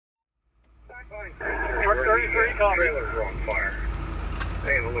33, copy. Trailers are on fire.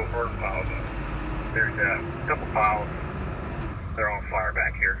 They have a little burn piles up. There's a couple piles. They're on fire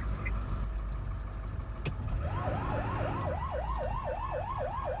back here.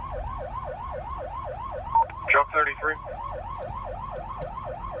 Truck 33.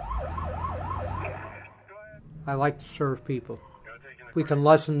 I like to serve people. If we can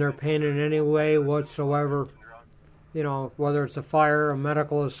lessen their pain in any way whatsoever, you know, whether it's a fire, a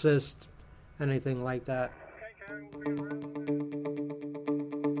medical assist, anything like that.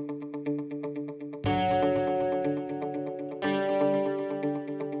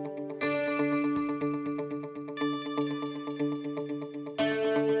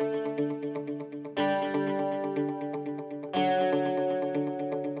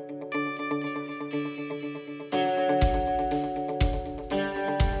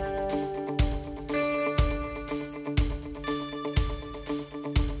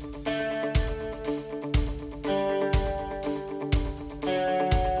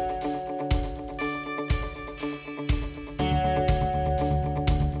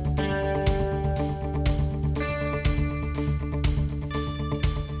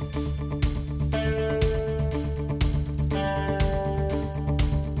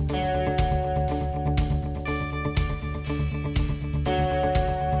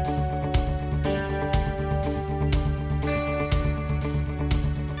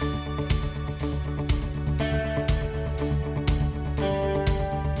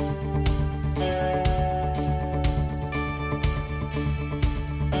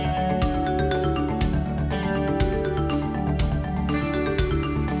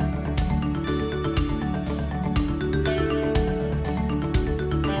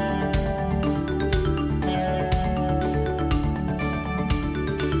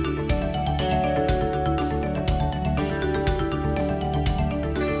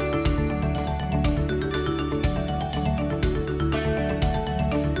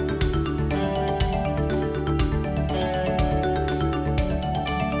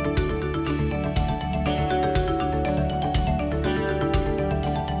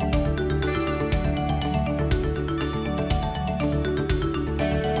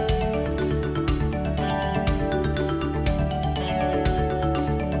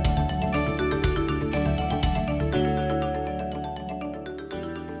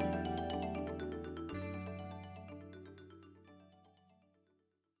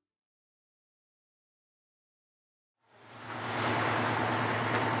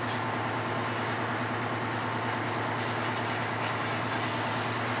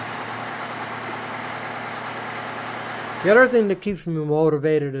 The other thing that keeps me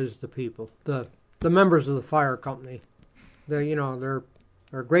motivated is the people, the members of the fire company. They're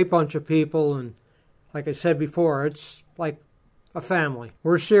a great bunch of people, and like I said before, it's like a family.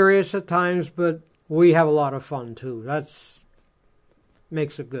 We're serious at times, but we have a lot of fun too. That's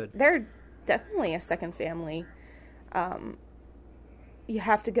makes it good. They're definitely a second family. You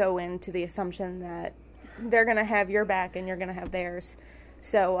have to go into the assumption that they're going to have your back and you're going to have theirs.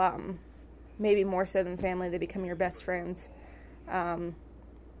 So maybe more so than family, they become your best friends. And,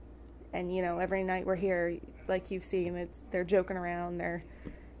 you know, every night we're here, like you've seen, they're joking around. They're,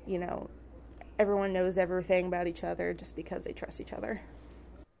 you know, everyone knows everything about each other just because they trust each other.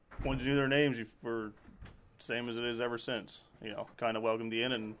 Once you knew their names, you were same as it is ever since. You know, kind of welcomed you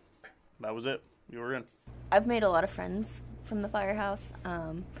in, and that was it. You were in. I've made a lot of friends from the firehouse.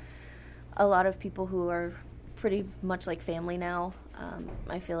 A lot of people who are pretty much like family now.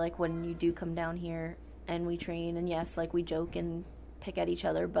 I feel like when you do come down here and we train, and yes, like we joke and pick at each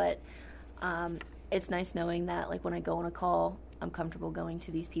other, but it's nice knowing that like when I go on a call, I'm comfortable going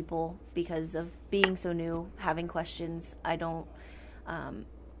to these people because of being so new, having questions. I don't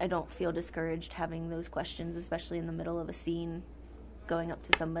feel discouraged having those questions, especially in the middle of a scene, going up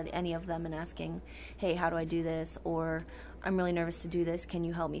to somebody, any of them, and asking, hey, how do I do this? Or I'm really nervous to do this. Can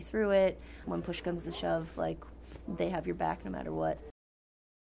you help me through it? When push comes to shove, like they have your back no matter what.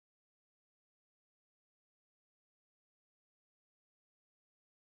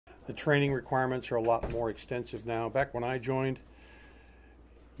 The training requirements are a lot more extensive now. Back when I joined,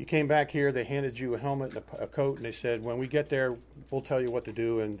 you came back here, they handed you a helmet and a coat, and they said, when we get there, we'll tell you what to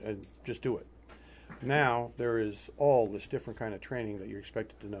do and just do it. Now, there is all this different kind of training that you're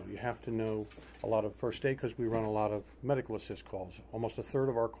expected to know. You have to know a lot of first aid because we run a lot of medical assist calls. Almost a third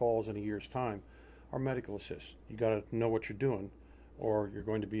of our calls in a year's time are medical assist. You got to know what you're doing, or you're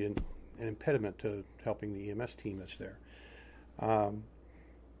going to be an impediment to helping the EMS team that's there.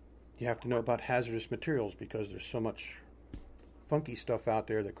 You have to know about hazardous materials because there's so much funky stuff out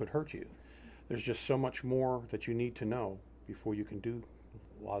there that could hurt you. There's just so much more that you need to know before you can do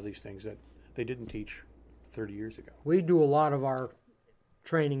a lot of these things that they didn't teach 30 years ago. We do a lot of our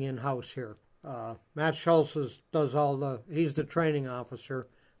training in-house here. Matt Schultz he's the training officer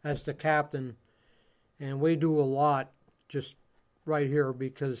as the captain, and we do a lot just right here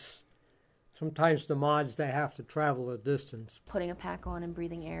because sometimes the mods, they have to travel a distance. Putting a pack on and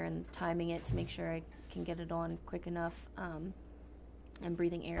breathing air and timing it to make sure I can get it on quick enough, and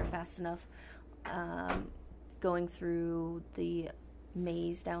breathing air fast enough. Going through the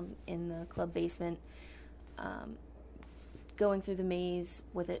maze down in the club basement, going through the maze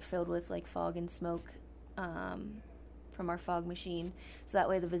with it filled with like fog and smoke from our fog machine, so that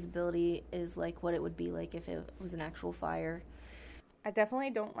way the visibility is like what it would be like if it was an actual fire. I definitely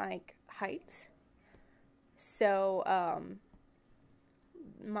don't like heights, so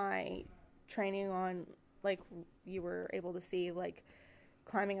my training on, like you were able to see, like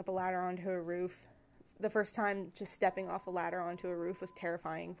climbing up a ladder onto a roof, the first time just stepping off a ladder onto a roof was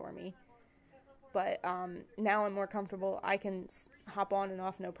terrifying for me. But now I'm more comfortable. I can hop on and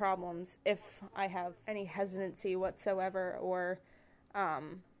off no problems. If I have any hesitancy whatsoever, or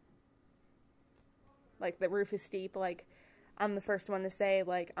like the roof is steep, like I'm the first one to say,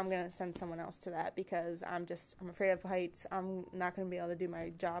 like, I'm going to send someone else to that because I'm afraid of heights. I'm not going to be able to do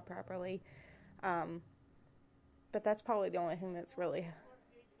my job properly. But that's probably the only thing that's really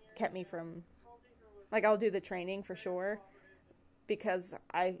kept me from, like, I'll do the training for sure because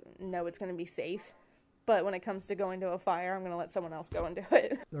I know it's going to be safe. But when it comes to going to a fire, I'm going to let someone else go and do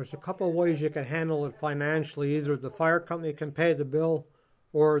it. There's a couple of ways you can handle it financially. Either the fire company can pay the bill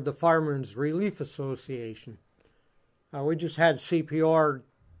or the Firemen's Relief Association. We just had CPR,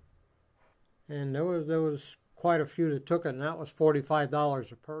 and there was quite a few that took it, and that was $45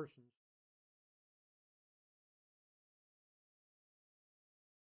 a person.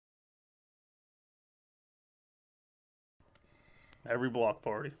 Every block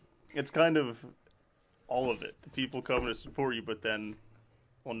party. It's kind of all of it. The people coming to support you, but then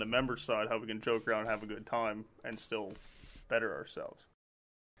on the member side, how we can joke around and have a good time and still better ourselves.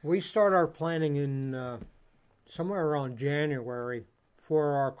 We start our planning in somewhere around January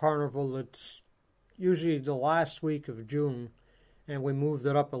for our carnival. It's usually the last week of June, and we moved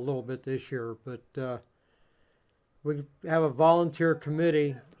it up a little bit this year. But we have a volunteer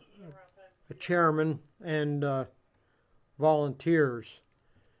committee, a chairman, and volunteers.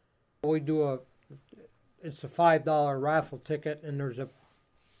 We do it's a $5 raffle ticket, and there's a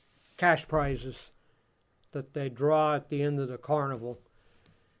cash prizes that they draw at the end of the carnival.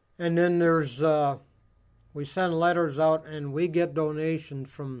 And then there's we send letters out, and we get donations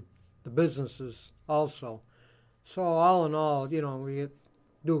from the businesses also. So all in all, we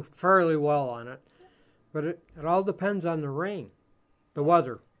do fairly well on it. But it all depends on the rain, the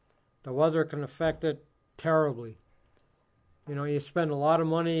weather. The weather can affect it terribly. You spend a lot of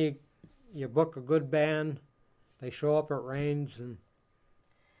money, you book a good band, they show up, it rains, and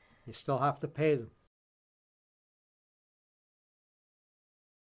you still have to pay them.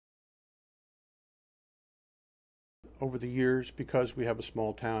 Over the years, because we have a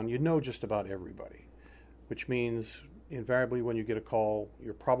small town, you know just about everybody, which means invariably when you get a call,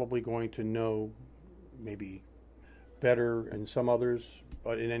 you're probably going to know maybe better and some others,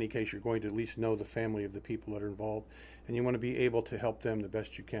 but in any case, you're going to at least know the family of the people that are involved, and you want to be able to help them the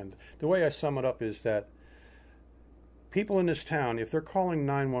best you can. The way I sum it up is that people in this town, if they're calling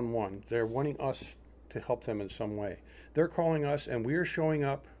 911, they're wanting us to help them in some way. They're calling us, and we're showing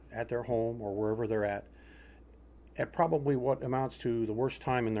up at their home or wherever they're at probably what amounts to the worst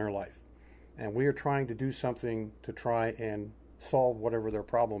time in their life. And we are trying to do something to try and solve whatever their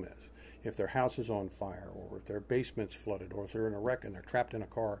problem is. If their house is on fire, or if their basement's flooded, or if they're in a wreck and they're trapped in a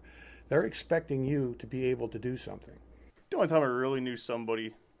car, they're expecting you to be able to do something. The only time I really knew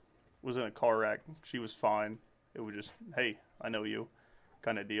somebody was in a car wreck. She was fine. It was just, hey, I know you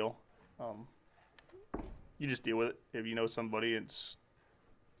kind of deal. You just deal with it. If you know somebody, it's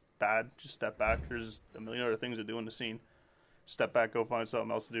bad, just step back. There's a million other things to do in the scene. Step back, go find something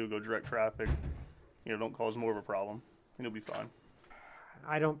else to do, go direct traffic. Don't cause more of a problem, and you'll be fine.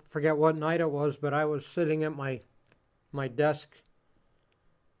 I don't forget what night it was, but I was sitting at my desk,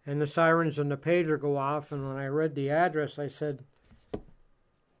 and the sirens and the pager go off, and when I read the address, I said,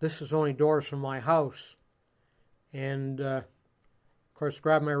 this is only doors from my house. And, of course,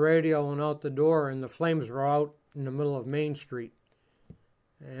 grabbed my radio and out the door, and the flames were out in the middle of Main Street.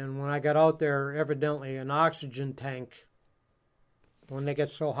 And when I got out there, evidently an oxygen tank, when they get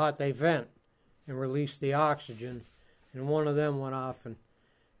so hot, they vent and release the oxygen. And one of them went off, and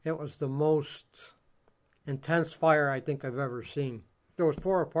it was the most intense fire I think I've ever seen. There was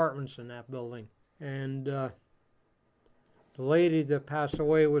 4 apartments in that building. And the lady that passed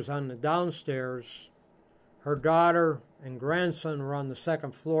away was on the downstairs her daughter and grandson were on the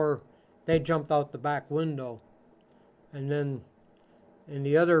second floor. They jumped out the back window. And then in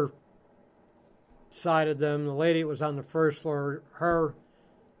the other side of them, the lady that was on the first floor, her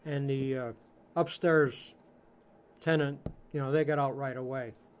and the upstairs tenant, they got out right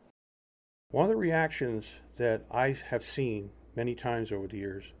away. One of the reactions that I have seen many times over the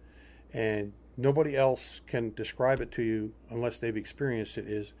years, and nobody else can describe it to you unless they've experienced it,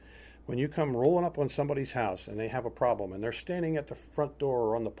 is when you come rolling up on somebody's house and they have a problem and they're standing at the front door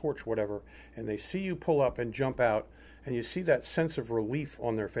or on the porch, whatever, and they see you pull up and jump out, and you see that sense of relief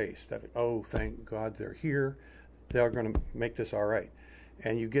on their face, that, oh, thank God they're here, they're going to make this all right.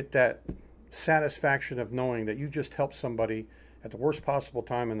 And you get that satisfaction of knowing that you just helped somebody at the worst possible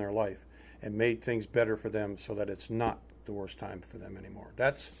time in their life and made things better for them so that it's not the worst time for them anymore.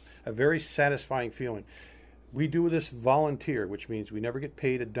 That's a very satisfying feeling. We do this volunteer, which means we never get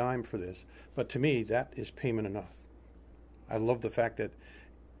paid a dime for this, but to me, that is payment enough. I love the fact that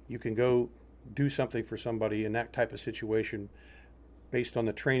you can go do something for somebody in that type of situation based on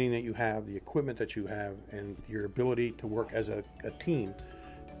the training that you have, the equipment that you have, and your ability to work as a team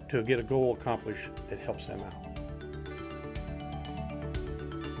to get a goal accomplished that helps them out.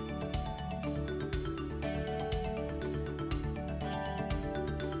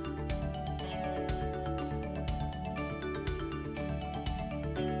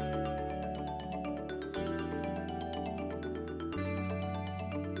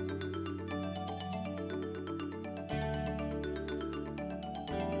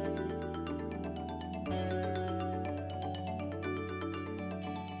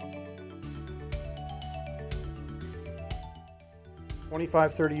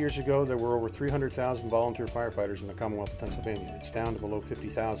 25, 30 years ago, there were over 300,000 volunteer firefighters in the Commonwealth of Pennsylvania. It's down to below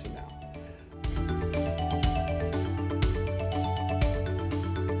 50,000 now.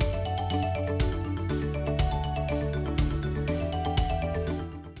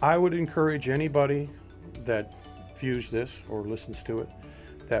 I would encourage anybody that views this or listens to it,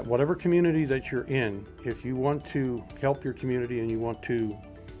 that whatever community that you're in, if you want to help your community and you want to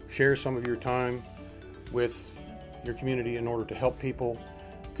share some of your time with your community in order to help people,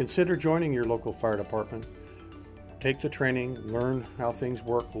 consider joining your local fire department. Take the training, learn how things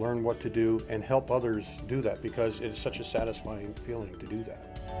work, learn what to do, and help others do that, because it is such a satisfying feeling to do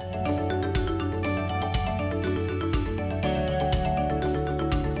that.